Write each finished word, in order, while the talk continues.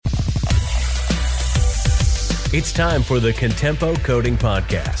It's time for the Contempo Coding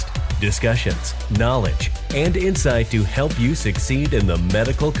Podcast. Discussions, knowledge, and insight to help you succeed in the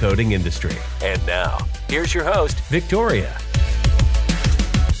medical coding industry. And now, here's your host, Victoria.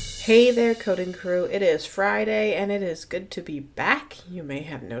 Hey there, coding crew. It is Friday and it is good to be back. You may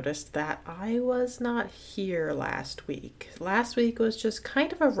have noticed that I was not here last week. Last week was just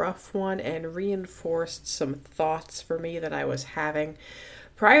kind of a rough one and reinforced some thoughts for me that I was having.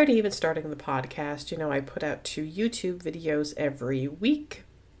 Prior to even starting the podcast, I put out 2 YouTube videos every week.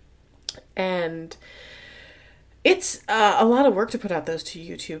 And it's a lot of work to put out those 2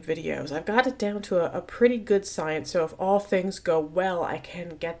 YouTube videos. I've got it down to a pretty good science, so if all things go well, I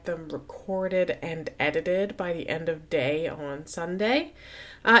can get them recorded and edited by the end of day on Sunday.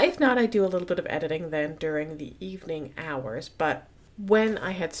 If not, I do a little bit of editing then during the evening hours. But when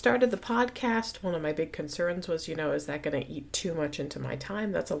I had started the podcast, one of my big concerns was, is that going to eat too much into my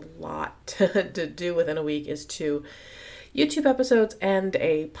time? That's a lot to do within a week, is 2 YouTube episodes and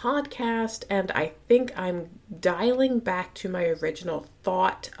a podcast, and I think I'm dialing back to my original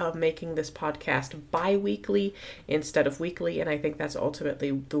thought of making this podcast bi-weekly instead of weekly, and I think that's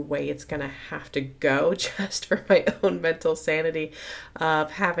ultimately the way it's going to have to go, just for my own mental sanity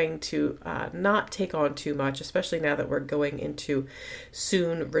of having to not take on too much, especially now that we're going into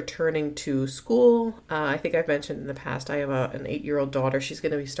soon returning to school. I think I've mentioned in the past, I have an 8-year-old daughter. She's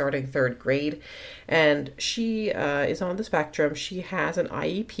going to be starting 3rd grade, and she is on the spectrum. She has an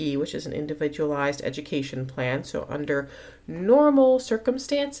IEP, which is an individualized education plan. So under normal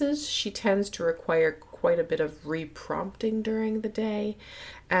circumstances, she tends to require quite a bit of reprompting during the day,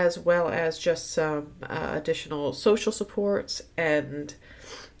 as well as just some additional social supports. And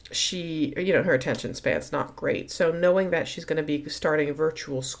she, her attention span's not great. So knowing that she's going to be starting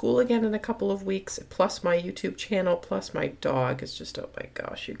virtual school again in a couple of weeks, plus my YouTube channel, plus my dog, is just, oh my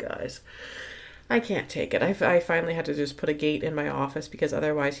gosh, you guys, I can't take it. I finally had to just put a gate in my office because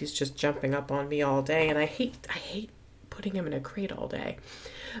otherwise he's just jumping up on me all day, and I hate putting him in a crate all day.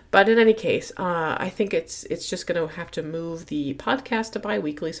 But in any case, I think it's just going to have to move the podcast to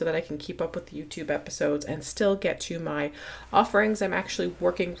bi-weekly so that I can keep up with the YouTube episodes and still get to my offerings. I'm actually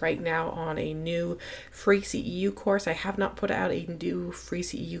working right now on a new free CEU course. I have not put out a new free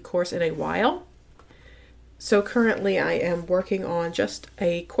CEU course in a while. So currently I am working on just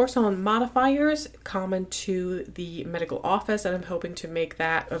a course on modifiers common to the medical office, and I'm hoping to make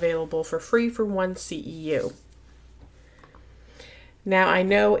that available for free for 1 CEU. Now, I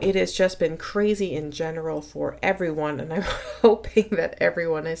know it has just been crazy in general for everyone, and I'm hoping that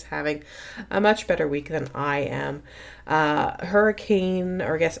everyone is having a much better week than I am. Hurricane,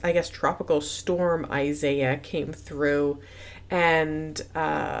 or I guess tropical storm Isaiah came through, and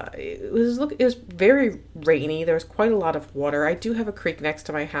it was very rainy. There was quite a lot of water. I do have a creek next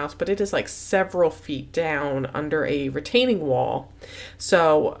to my house, but it is like several feet down under a retaining wall.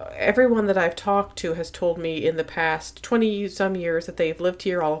 So everyone that I've talked to has told me in the past 20 some years that they've lived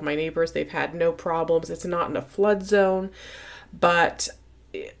here, all of my neighbors, they've had no problems. It's not in a flood zone, but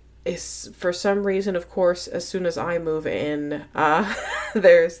it's, for some reason, of course, as soon as I move in,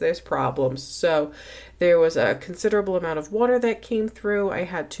 there's problems. So there was a considerable amount of water that came through. I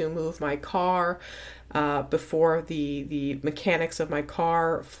had to move my car before the mechanics of my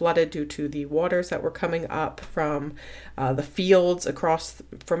car flooded due to the waters that were coming up from the fields across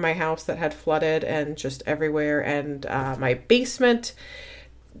from my house that had flooded and just everywhere. And my basement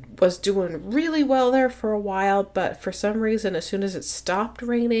was doing really well there for a while, but for some reason, as soon as it stopped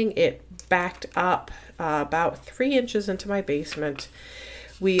raining, it backed up about 3 inches into my basement.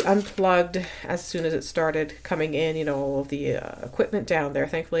 We unplugged as soon as it started coming in, all of the equipment down there.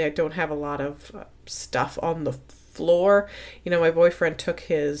 Thankfully, I don't have a lot of stuff on the floor. My boyfriend took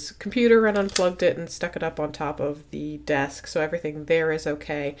his computer and unplugged it and stuck it up on top of the desk, so everything there is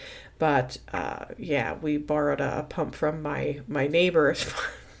okay. But we borrowed a pump from my neighbors.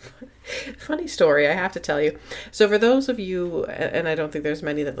 Funny story, I have to tell you. So for those of you, and I don't think there's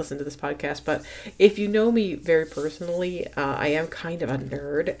many that listen to this podcast, but if you know me very personally, I am kind of a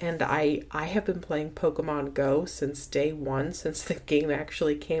nerd, and I have been playing Pokemon Go since day 1, since the game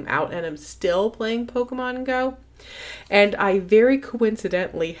actually came out, and I'm still playing Pokemon Go. And I very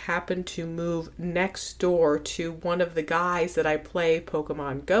coincidentally happened to move next door to one of the guys that I play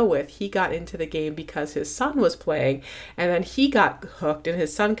Pokemon Go with. He got into the game because his son was playing, and then he got hooked and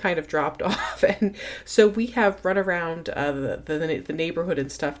his son kind of dropped off. And so we have run around the neighborhood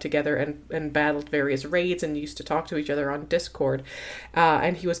and stuff together and battled various raids and used to talk to each other on Discord.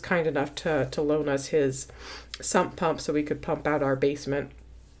 And he was kind enough to loan us his sump pump so we could pump out our basement.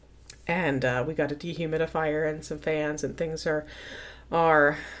 And we got a dehumidifier and some fans, and things are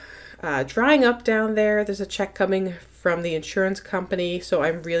drying up down there. There's a check coming from the insurance company, so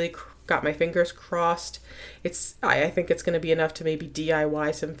I'm really got my fingers crossed. I think it's going to be enough to maybe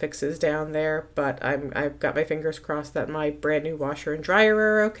DIY some fixes down there, but I've got my fingers crossed that my brand new washer and dryer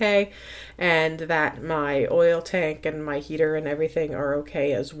are okay, and that my oil tank and my heater and everything are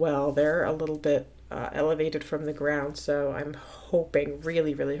okay as well. They're a little bit elevated from the ground, so I'm hoping,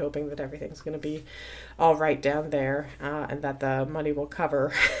 really, really hoping that everything's going to be all right down there, and that the money will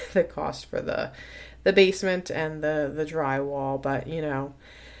cover the cost for the basement and the drywall. But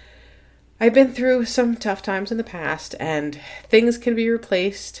I've been through some tough times in the past, and things can be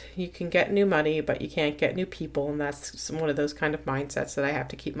replaced. You can get new money, but you can't get new people, and that's one of those kind of mindsets that I have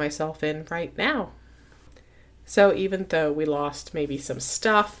to keep myself in right now. So even though we lost maybe some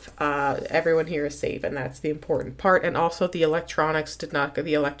stuff, everyone here is safe, and that's the important part. And also the electric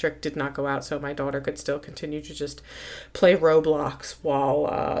did not go out, so my daughter could still continue to just play Roblox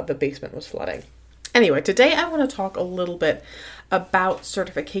while the basement was flooding. Anyway, today I want to talk a little bit about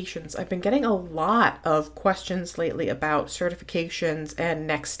certifications. I've been getting a lot of questions lately about certifications and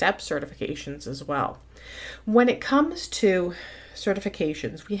next step certifications as well. When it comes to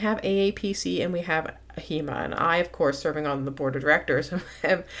certifications, we have AAPC and we have AHIMA, and I, of course, serving on the board of directors,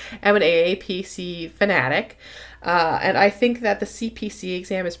 am an AAPC fanatic, and I think that the CPC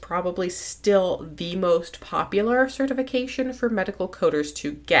exam is probably still the most popular certification for medical coders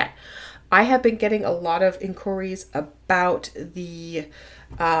to get. I have been getting a lot of inquiries about the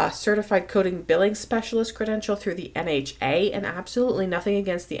Certified Coding Billing Specialist credential through the NHA, and absolutely nothing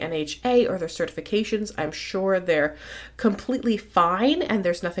against the NHA or their certifications. I'm sure they're completely fine and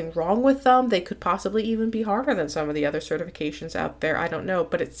there's nothing wrong with them. They could possibly even be harder than some of the other certifications out there. I don't know,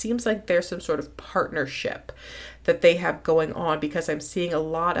 but it seems like there's some sort of partnership that they have going on, because I'm seeing a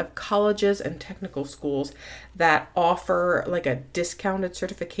lot of colleges and technical schools that offer like a discounted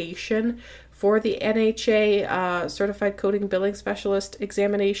certification for the NHA Certified Coding Billing Specialist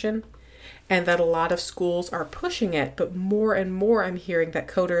examination, and that a lot of schools are pushing it. But more and more I'm hearing that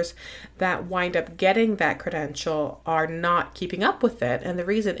coders that wind up getting that credential are not keeping up with it, and the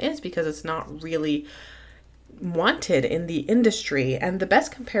reason is because it's not really wanted in the industry. And the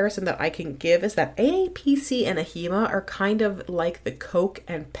best comparison that I can give is that AAPC and AHIMA are kind of like the Coke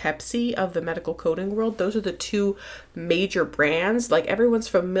and Pepsi of the medical coding world. Those are the two major brands. Like, everyone's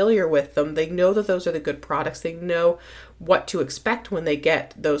familiar with them. They know that those are the good products. They know what to expect when they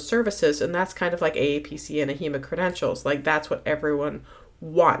get those services. And that's kind of like AAPC and AHIMA credentials. Like, that's what everyone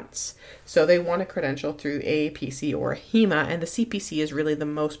wants. So they want a credential through AAPC or AHIMA, and the CPC is really the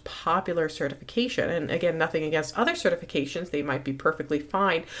most popular certification. And again, nothing against other certifications, they might be perfectly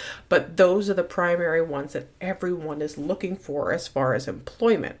fine, but those are the primary ones that everyone is looking for as far as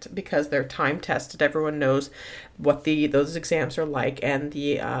employment, because they're time tested. Everyone knows what those exams are like and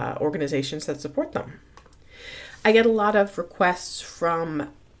the organizations that support them. I get a lot of requests from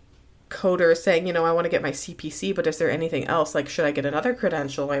coders saying, I want to get my CPC, but is there anything else? Like, should I get another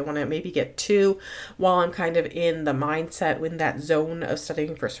credential? I want to maybe get two while I'm kind of in the mindset, in that zone of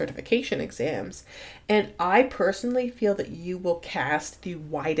studying for certification exams. And I personally feel that you will cast the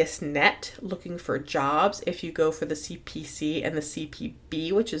widest net looking for jobs if you go for the CPC and the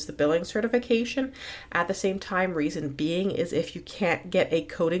CPB, which is the billing certification. At the same time, reason being is if you can't get a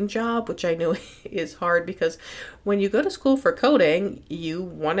coding job, which I know is hard, because when you go to school for coding, you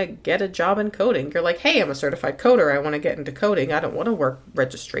want to get a job in coding. You're like, hey, I'm a certified coder. I want to get into coding. I don't want to work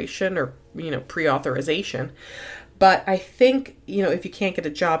registration or, pre-authorization. But I think, if you can't get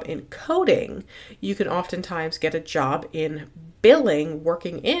a job in coding, you can oftentimes get a job in billing,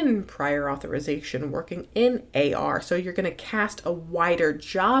 working in prior authorization, working in AR. So you're going to cast a wider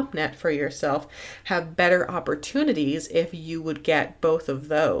job net for yourself, have better opportunities if you would get both of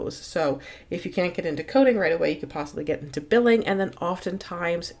those. So if you can't get into coding right away, you could possibly get into billing. And then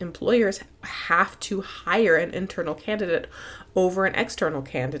oftentimes employers have to hire an internal candidate over an external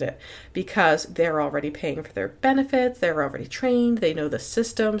candidate because they're already paying for their benefits, they're already trained, they know the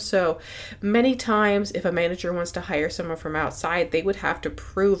system. So many times if a manager wants to hire someone from outside, they would have to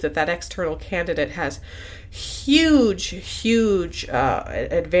prove that external candidate has huge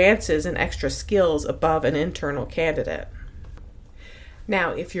advances and extra skills above an internal candidate.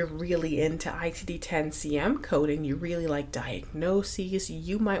 Now, if you're really into ICD-10-CM coding, you really like diagnoses,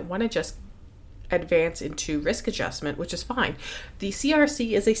 you might want to just advance into risk adjustment, which is fine. The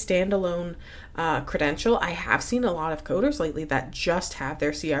CRC is a standalone credential. I have seen a lot of coders lately that just have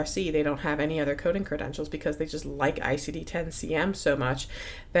their CRC. They don't have any other coding credentials because they just like ICD-10-CM so much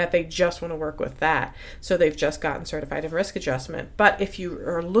that they just want to work with that. So they've just gotten certified in risk adjustment. But if you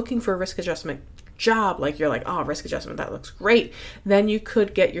are looking for risk adjustment job, like you're like, oh, risk adjustment, that looks great, then you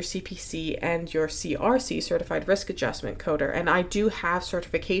could get your CPC and your CRC, Certified Risk Adjustment Coder. And I do have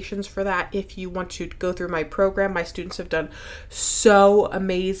certifications for that. If you want to go through my program, my students have done so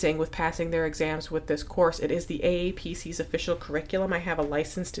amazing with passing their exams with this course. It is the AAPC's official curriculum. I have a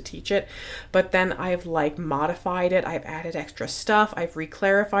license to teach it, but then I've like modified it. I've added extra stuff. I've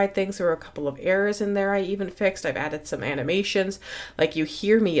reclarified things. There were a couple of errors in there I even fixed. I've added some animations. Like you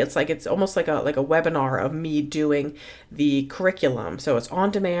hear me, it's almost like a webinar of me doing the curriculum. So it's on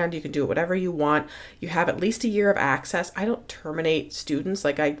demand. You can do it whatever you want. You have at least a year of access. I don't terminate students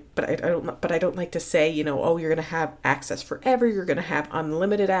but I don't like to say, oh, you're going to have access forever. You're going to have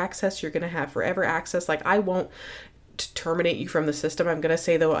unlimited access. You're going to have forever access. Like I won't terminate you from the system. I'm going to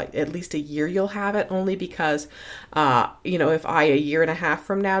say though, at least a year you'll have it, only because, if I, a year and a half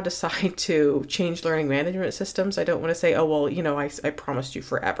from now, decide to change learning management systems, I don't want to say, oh, well, I promised you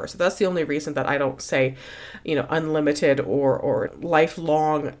forever. So that's the only reason that I don't say, unlimited or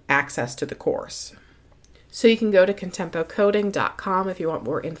lifelong access to the course. So you can go to contempocoding.com if you want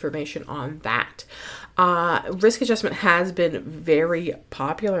more information on that. Risk adjustment has been very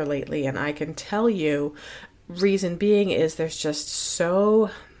popular lately, and I can tell you, reason being is there's just so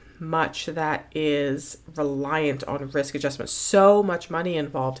much that is reliant on risk adjustment, so much money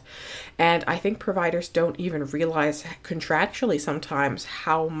involved. And I think providers don't even realize contractually sometimes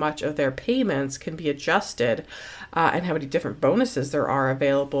how much of their payments can be adjusted and how many different bonuses there are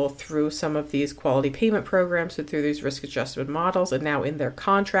available through some of these quality payment programs and through these risk adjustment models, and now in their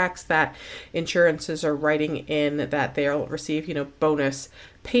contracts that insurances are writing in that they'll receive, bonus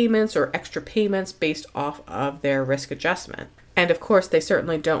payments or extra payments based off of their risk adjustment. And of course, they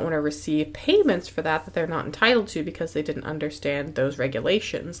certainly don't want to receive payments for that they're not entitled to because they didn't understand those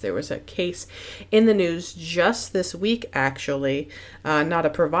regulations. There was a case in the news just this week, actually, not a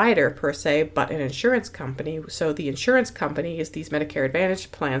provider per se, but an insurance company. So the insurance companies, these Medicare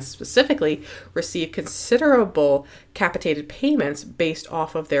Advantage plans specifically, receive considerable capitated payments based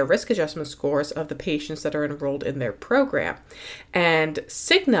off of their risk adjustment scores of the patients that are enrolled in their program. And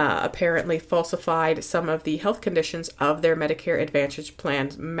Cigna apparently falsified some of the health conditions of their Medicare Advantage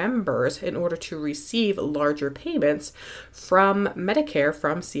plan members in order to receive larger payments from Medicare,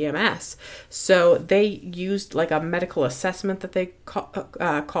 from CMS. So they used like a medical assessment that they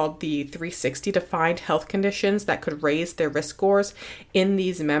called the 360 to find health conditions that could raise their risk scores in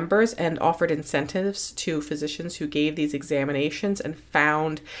these members, and offered incentives to physicians who gave these examinations and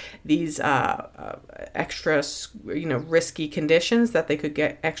found these extra, risky conditions that they could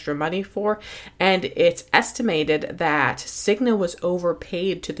get extra money for. And it's estimated that Cigna was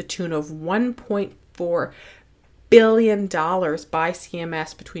overpaid to the tune of $1.4 billion by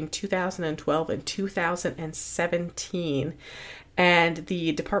CMS between 2012 and 2017. And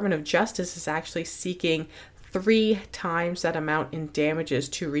the Department of Justice is actually seeking 3 times that amount in damages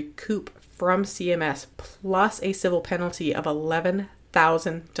to recoup from CMS, plus a civil penalty of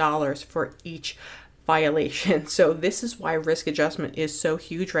 $11,000 for each violation. So this is why risk adjustment is so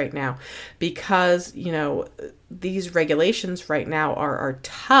huge right now, because, these regulations right now are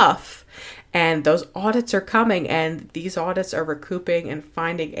tough, and those audits are coming, and these audits are recouping and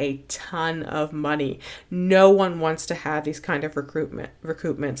finding a ton of money. No one wants to have these kind of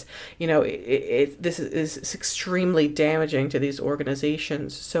recoupments. This is extremely damaging to these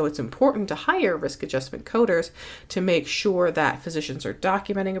organizations. So it's important to hire risk adjustment coders to make sure that physicians are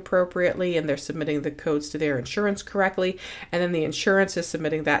documenting appropriately and they're submitting the codes to their insurance correctly. And then the insurance is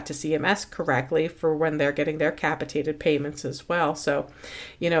submitting that to CMS correctly for when they're getting their capitated payments as well. So,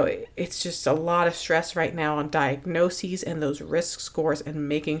 it's just a lot of stress right now on diagnoses and those risk scores and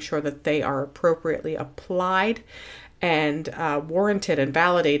making sure that they are appropriately applied and warranted and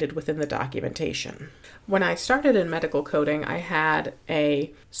validated within the documentation. When I started in medical coding, I had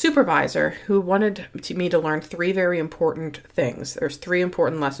a supervisor who wanted me to learn 3 very important things. There's 3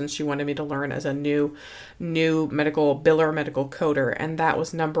 important lessons she wanted me to learn as a new medical biller, medical coder. And that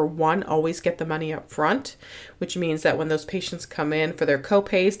was number 1, always get the money up front, which means that when those patients come in for their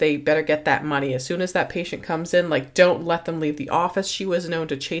copays, they better get that money. As soon as that patient comes in, don't let them leave the office. She was known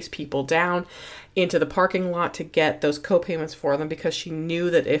to chase people down into the parking lot to get those co-payments for them, because she knew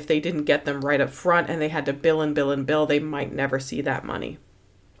that if they didn't get them right up front and they had to bill and bill and bill, they might never see that money.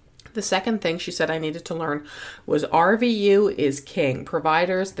 The second thing she said I needed to learn was RVU is king.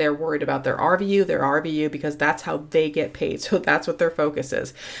 Providers, they're worried about their RVU, because that's how they get paid. So that's what their focus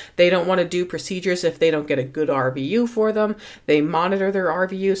is. They don't want to do procedures if they don't get a good RVU for them. They monitor their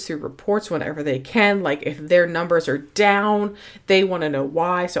RVUs through reports whenever they can. Like if their numbers are down, they want to know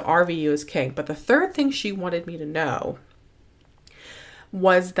why. So RVU is king. But the third thing she wanted me to know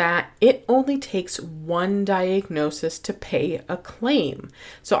was that it only takes one diagnosis to pay a claim.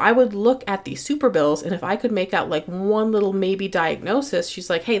 So I would look at the super bills, and if I could make out like one little maybe diagnosis, she's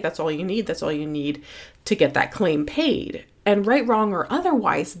like, hey, that's all you need. That's all you need to get that claim paid. And right, wrong, or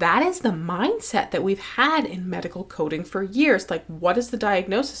otherwise, that is the mindset that we've had in medical coding for years. Like, what does the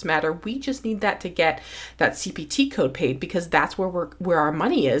diagnosis matter? We just need that to get that CPT code paid, because that's where our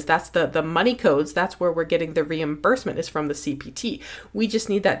money is. That's the money codes. That's where we're getting the reimbursement, is from the CPT. We just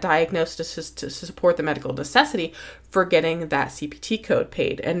need that diagnosis to support the medical necessity for getting that CPT code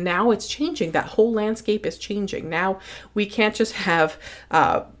paid. And now it's changing. That whole landscape is changing. Now we can't just have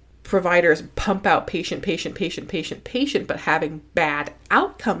providers pump out patient, but having bad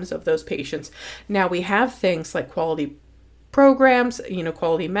outcomes of those patients. Now we have things like quality programs,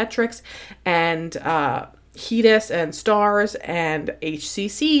 quality metrics, and HEDIS and STARS and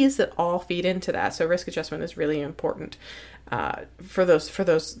HCCs that all feed into that. So risk adjustment is really important for those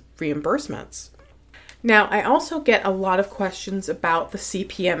reimbursements. Now, I also get a lot of questions about the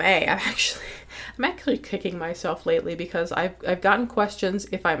CPMA. I'm actually kicking myself lately, because I've gotten questions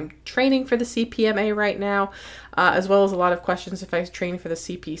if I'm training for the CPMA right now, as well as a lot of questions if I train for the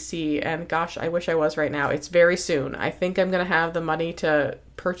CPC. And gosh, I wish I was right now. It's very soon. I think I'm going to have the money to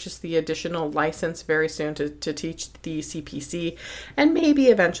purchase the additional license very soon to teach the CPC, and maybe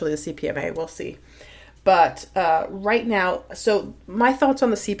eventually the CPMA. We'll see. But right now, so my thoughts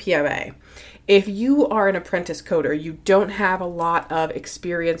on the CPMA. If you are an apprentice coder, you don't have a lot of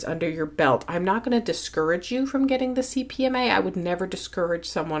experience under your belt, I'm not going to discourage you from getting the CPMA. I would never discourage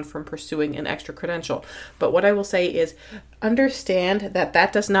someone from pursuing an extra credential. But what I will say is, understand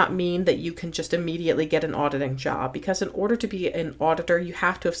that does not mean that you can just immediately get an auditing job, because in order to be an auditor, you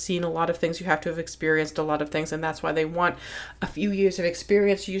have to have seen a lot of things, you have to have experienced a lot of things, and that's why they want a few years of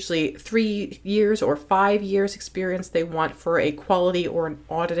experience, usually 3 years or 5 years experience they want for a quality or an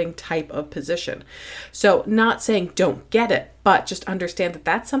auditing type of position. So not saying don't get it, but just understand that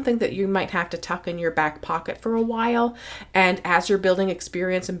that's something that you might have to tuck in your back pocket for a while. And as you're building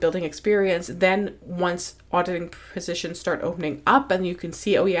experience, then once auditing positions start opening up and you can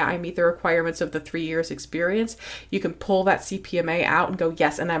see, oh yeah, I meet the requirements of the 3 years experience, you can pull that CPMA out and go,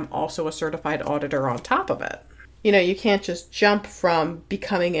 yes, and I'm also a certified auditor on top of it. You can't just jump from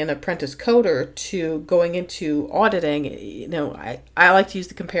becoming an apprentice coder to going into auditing. I like to use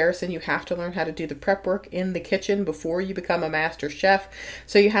the comparison. You have to learn how to do the prep work in the kitchen before you become a master chef.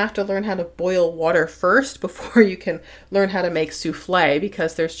 So you have to learn how to boil water first before you can learn how to make souffle,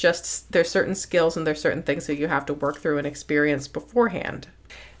 because there's certain skills and there's certain things that you have to work through and experience beforehand.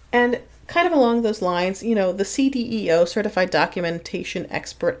 And kind of along those lines, the CDEO, Certified Documentation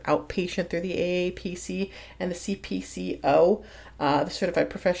Expert Outpatient through the AAPC, and the CPCO, the Certified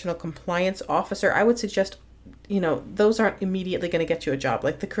Professional Compliance Officer, I would suggest, those aren't immediately going to get you a job.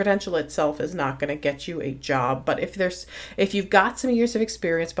 Like, the credential itself is not going to get you a job. But if you've got some years of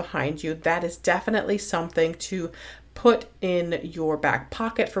experience behind you, that is definitely something to put in your back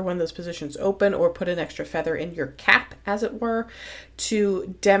pocket for when those positions open, or put an extra feather in your cap, as it were,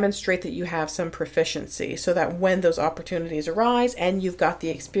 to demonstrate that you have some proficiency, so that when those opportunities arise and you've got the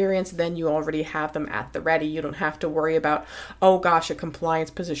experience, then you already have them at the ready. You don't have to worry about, oh gosh, a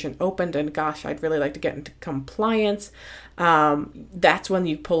compliance position opened, and gosh, I'd really like to get into compliance. That's when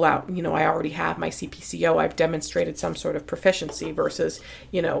you pull out, I already have my CPCO, I've demonstrated some sort of proficiency, versus,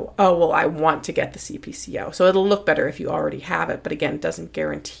 oh, well, I want to get the CPCO. So it'll look better if you already have it. But again, it doesn't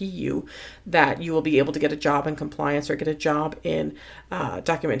guarantee you that you will be able to get a job in compliance or get a job in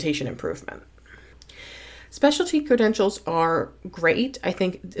documentation improvement. Specialty credentials are great, I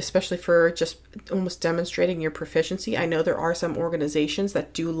think, especially for just almost demonstrating your proficiency. I know there are some organizations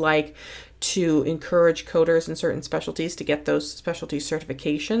that do like to encourage coders in certain specialties to get those specialty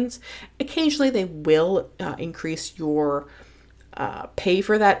certifications. Occasionally they will increase your pay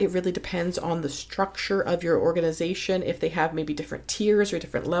for that. It really depends on the structure of your organization, if they have maybe different tiers or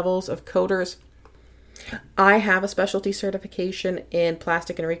different levels of coders. I have a specialty certification in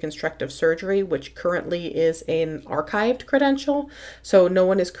plastic and reconstructive surgery, which currently is an archived credential. So no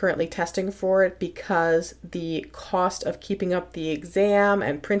one is currently testing for it, because the cost of keeping up the exam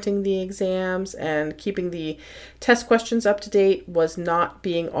and printing the exams and keeping the test questions up to date was not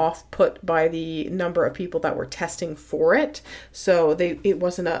being off-put by the number of people that were testing for it. So it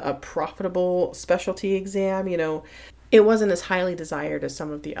wasn't a profitable specialty exam, It wasn't as highly desired as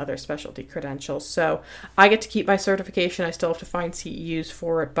some of the other specialty credentials. So I get to keep my certification. I still have to find CEUs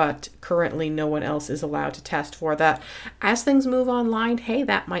for it, but currently no one else is allowed to test for that. As things move online, hey,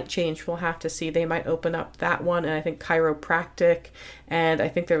 that might change. We'll have to see. They might open up that one, and I think chiropractic, and I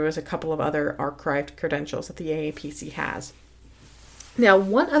think there was a couple of other archived credentials that the AAPC has. Now,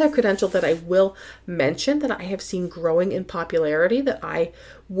 one other credential that I will mention that I have seen growing in popularity that I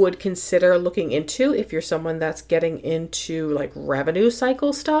would consider looking into if you're someone that's getting into like revenue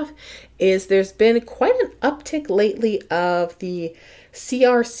cycle stuff is there's been quite an uptick lately of the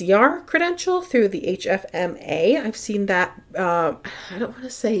CRCR credential through the HFMA. I've seen that, I don't want to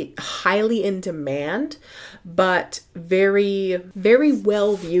say highly in demand, but very, very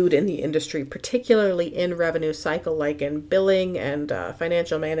well viewed in the industry, particularly in revenue cycle, like in billing and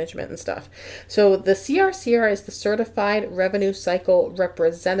financial management and stuff. So the CRCR is the Certified Revenue Cycle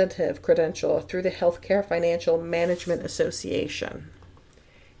Representative credential through the Healthcare Financial Management Association.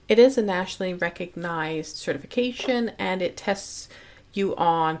 It is a nationally recognized certification, and it tests you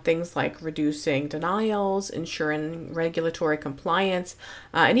on things like reducing denials, ensuring regulatory compliance,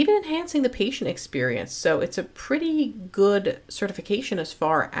 and even enhancing the patient experience. So it's a pretty good certification as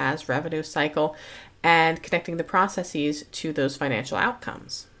far as revenue cycle and connecting the processes to those financial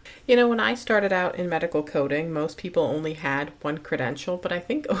outcomes. You know, when I started out in medical coding, most people only had one credential, but I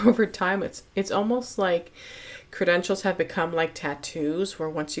think over time it's almost like credentials have become like tattoos, where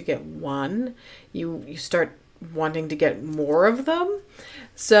once you get one, you start wanting to get more of them.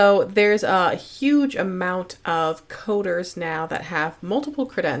 So there's a huge amount of coders now that have multiple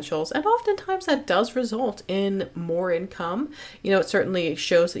credentials, and oftentimes that does result in more income. You know, it certainly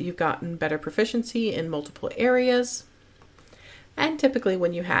shows that you've gotten better proficiency in multiple areas. And typically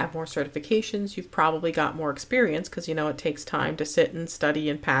when you have more certifications, you've probably got more experience because, you know, it takes time to sit and study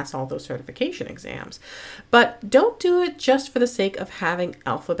and pass all those certification exams. But don't do it just for the sake of having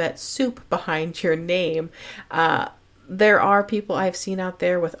alphabet soup behind your name. There are people I've seen out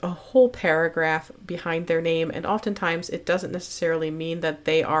there with a whole paragraph behind their name, and oftentimes it doesn't necessarily mean that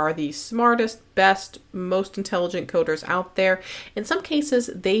they are the smartest, best, most intelligent coders out there. In some cases,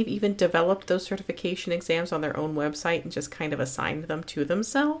 they've even developed those certification exams on their own website and just kind of assigned them to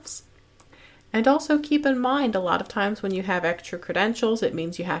themselves. And also keep in mind, a lot of times when you have extra credentials, it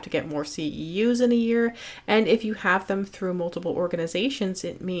means you have to get more CEUs in a year. And if you have them through multiple organizations,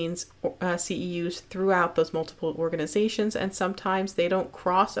 it means CEUs throughout those multiple organizations, and sometimes they don't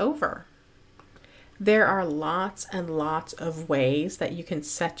cross over. There are lots and lots of ways that you can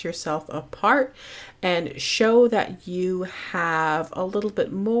set yourself apart and show that you have a little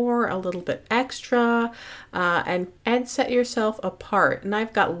bit more, a little bit extra, and set yourself apart. And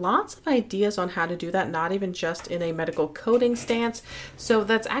I've got lots of ideas on how to do that, not even just in a medical coding stance. So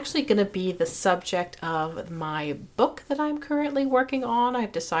that's actually going to be the subject of my book that I'm currently working on.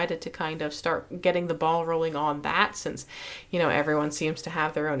 I've decided to kind of start getting the ball rolling on that since, you know, everyone seems to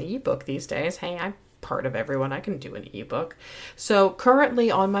have their own ebook these days. Hey, I'm part of everyone. I can do an ebook. So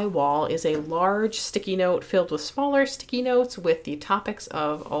currently on my wall is a large sticky note filled with smaller sticky notes with the topics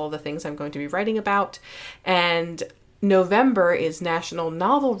of all the things I'm going to be writing about. And November is National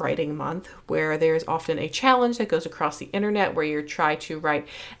Novel Writing Month, where there's often a challenge that goes across the internet where you try to write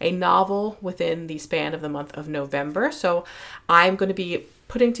a novel within the span of the month of November. So I'm going to be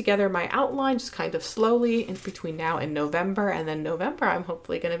putting together my outline just kind of slowly in between now and November. And then November, I'm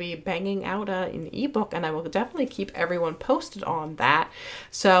hopefully going to be banging out an ebook, and I will definitely keep everyone posted on that.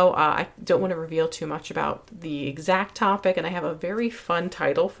 So I don't want to reveal too much about the exact topic, and I have a very fun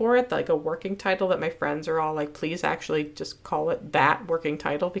title for it, like a working title that my friends are all like, please actually just call it that working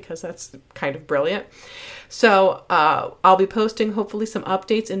title because that's kind of brilliant. So I'll be posting hopefully some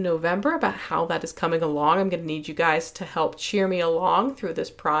updates in November about how that is coming along. I'm going to need you guys to help cheer me along through this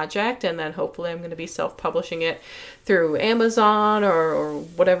project, and then hopefully I'm going to be self-publishing it through Amazon or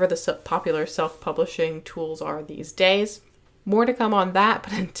whatever the popular self-publishing tools are these days. More to come on that,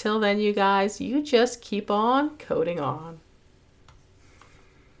 but until then, you guys, you just keep on coding on.